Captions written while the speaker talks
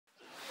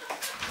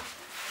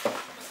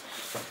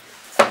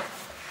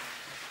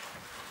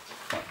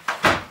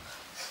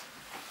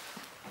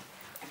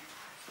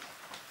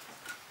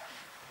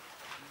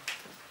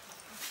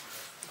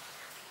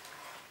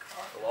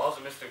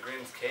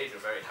Green's cage are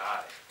very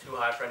high. Too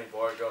high for any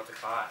boy or girl to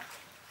climb.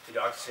 Too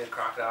dark to see the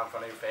crocodile in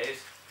front of your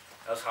face.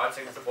 Those hard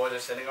things the boys are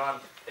sitting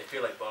on, they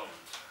feel like bones.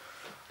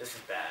 This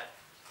is bad.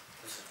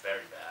 This is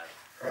very bad.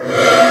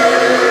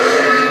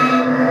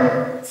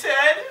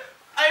 Ted,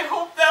 I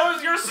hope that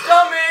was your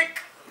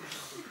stomach.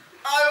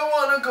 I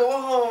want to go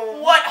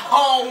home. What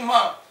home?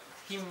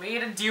 He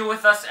made a deal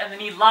with us and then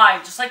he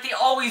lied, just like they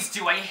always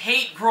do. I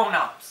hate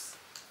grown-ups.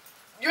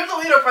 You're the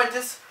leader,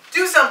 apprentice.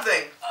 Do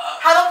something.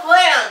 Have a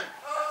plan.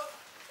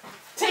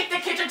 Take the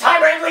kitchen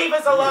timer and leave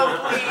us alone,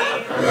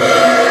 please.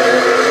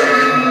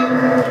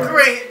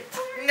 Great.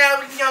 Now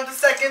we can count the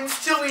seconds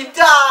till we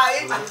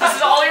die. This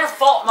is all your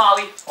fault,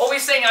 Molly.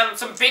 Always saying I'm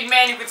some big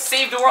man who could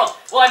save the world.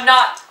 Well, I'm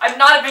not. I'm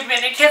not a big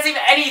man. I can't save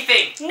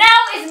anything.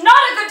 Now is not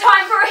a good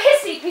time for a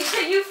hissy,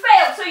 Peter. You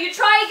failed, so you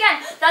try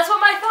again. That's what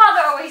my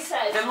father always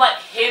says. Then let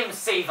him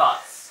save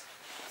us.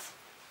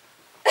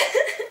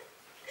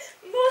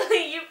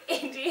 Molly, you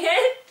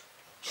idiot.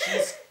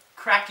 She's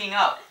cracking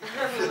up.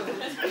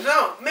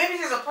 No, maybe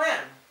there's a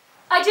plan.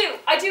 I do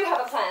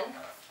have a plan.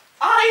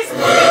 Eyes!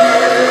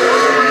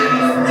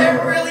 They're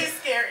really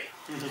scary.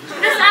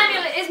 This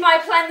amulet is my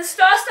plan. The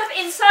star stuff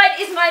inside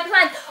is my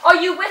plan. Are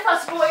you with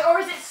us, boy, or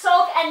is it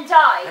sulk and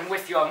die? I'm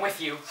with you. I'm with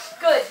you.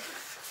 Good.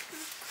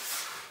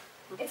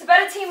 It's a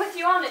better team with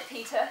you on it,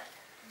 Peter.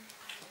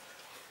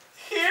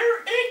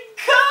 Here it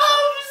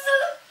comes!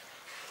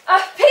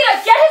 Peter,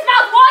 get his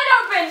mouth wide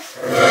open!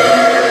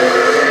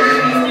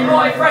 Easy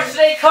boy, fresh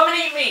today, come and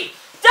eat me!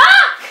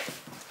 Duck!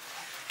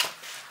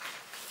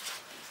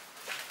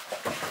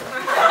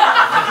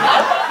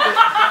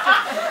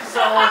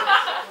 So,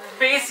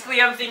 basically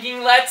I'm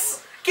thinking,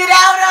 let's Get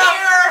out of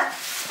here!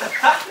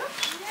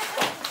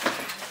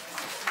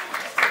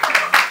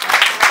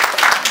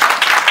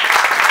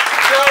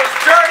 Those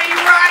dirty,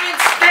 rotten,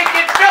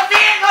 stinking, filthy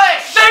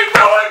English! They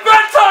ruined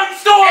bedtime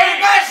story!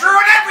 English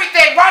ruin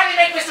everything! Why did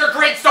they make Mr.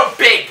 Grin so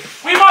big?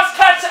 We must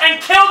catch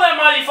and kill them,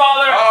 mighty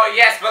father! Oh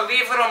yes, but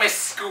leave little Miss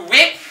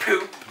Squid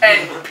Poop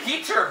and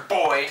Peter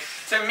Boy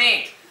to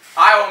me.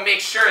 I will make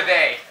sure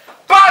they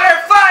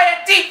butterfly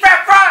and deep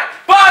fat fry!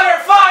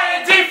 Butterfly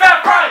and deep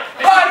fat fry!